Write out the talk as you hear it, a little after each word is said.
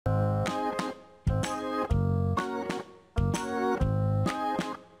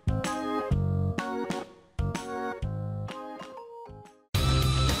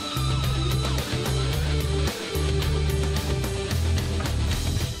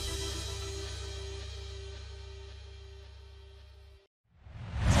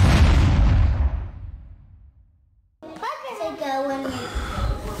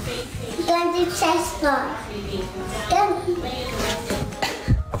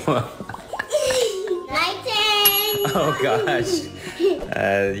My turn. Oh gosh.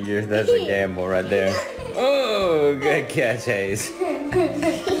 That's a gamble right there. Oh, good catch, Hayes.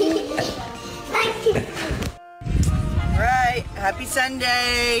 Right, happy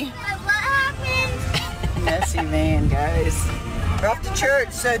Sunday. What happened? Messy man, guys. We're off to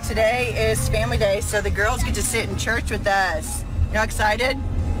church, so today is family day, so the girls get to sit in church with us. Y'all excited?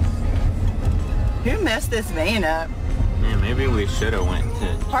 Who messed this van up? Man, maybe we should have went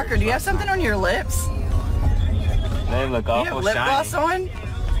to Parker, do you have something on your lips? They look You have awful lip gloss shiny.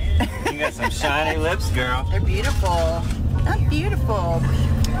 on? You got some shiny lips, girl. They're beautiful. Not beautiful. All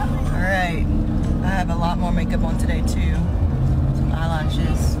right. I have a lot more makeup on today too. Some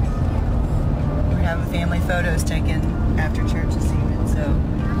eyelashes. We have family photos taken after church this evening, so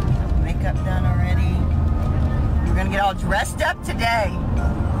makeup done already. We're gonna get all dressed up today.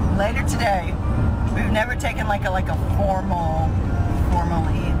 Later today. We've never taken like a formally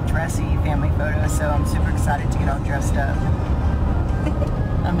dressy family photo, so I'm super excited to get all dressed up.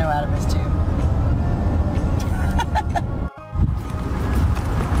 I know Adam is too.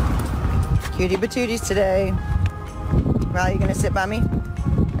 Cutie patooties today. Riley, you gonna sit by me?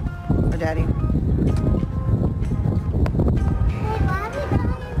 Or Daddy?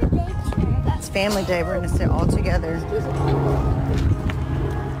 It's family day. We're gonna sit all together.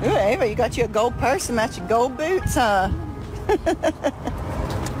 Ooh, Ava, you got you a gold purse and matching gold boots, huh?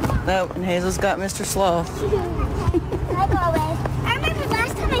 Oh, and Hazel's got Mr. Sloth. I remember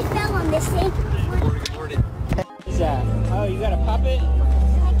last time I fell on this thing. What is that? Oh, you got a puppet? I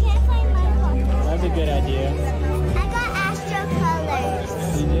can't find my puppet. That's a good idea. I got Astro Colors.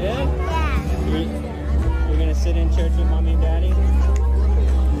 You did? Yeah. You're gonna sit in church with Mommy and Daddy?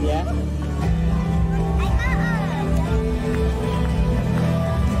 Yeah? I got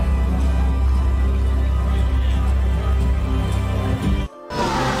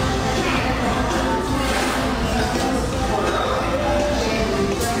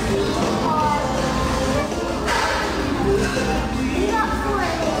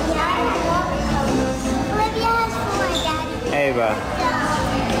Ava.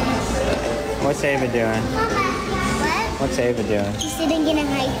 What's Ava doing? What? What's Ava doing? She's sitting in a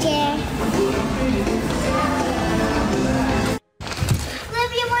high chair.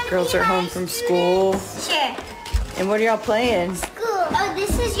 Girls are home from school. Sure. And what are y'all playing? School. Oh,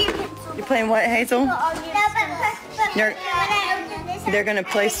 this is your pencil. You playing what, Hazel? No, but They're- when I open this, They're gonna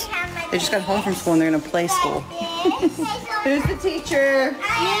play, they just got home from school and they're gonna play school. Who's the teacher?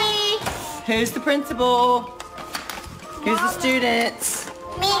 Me. Who's the principal? Who's the students?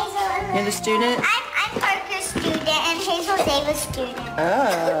 Me. You're the student? I'm Parker's student and Hazel's Ava's student.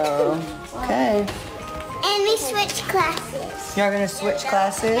 Oh, okay. And we switch classes. Y'all gonna switch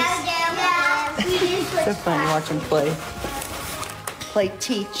classes? Yeah, we do switch So fun to watch them play. Play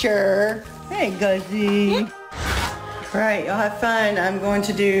teacher. Hey, Guzzy. All right, y'all have fun. I'm going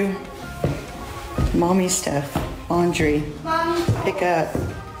to do mommy stuff, laundry, Mommy. pick up,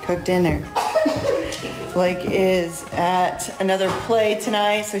 cook dinner. Blake is at another play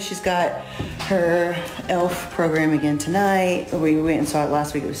tonight, so she's got her elf program again tonight. We went and saw it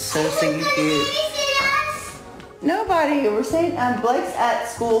last week. It was so stinking cute. Nobody. We're saying Blake's at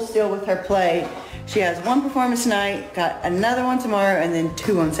school still with her play. She has one performance tonight, got another one tomorrow, and then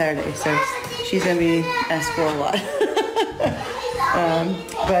 2 on Saturday. So she's gonna be at school a lot.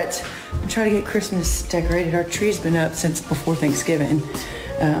 But I'm trying to get Christmas decorated. Our tree's been up since before Thanksgiving.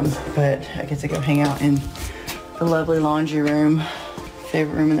 But I get to go hang out in the lovely laundry room,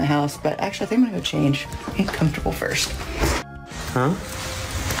 favorite room in the house. But actually, I think I'm gonna go change. Get comfortable first. Huh?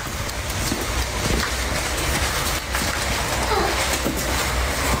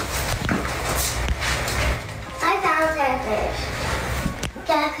 I found others.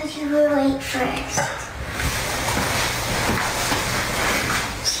 Yeah, because you were late first.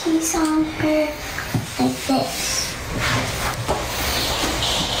 She's on her like this.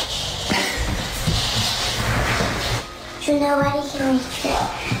 So nobody can reach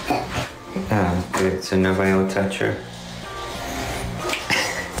her. Oh, good. So nobody will touch her?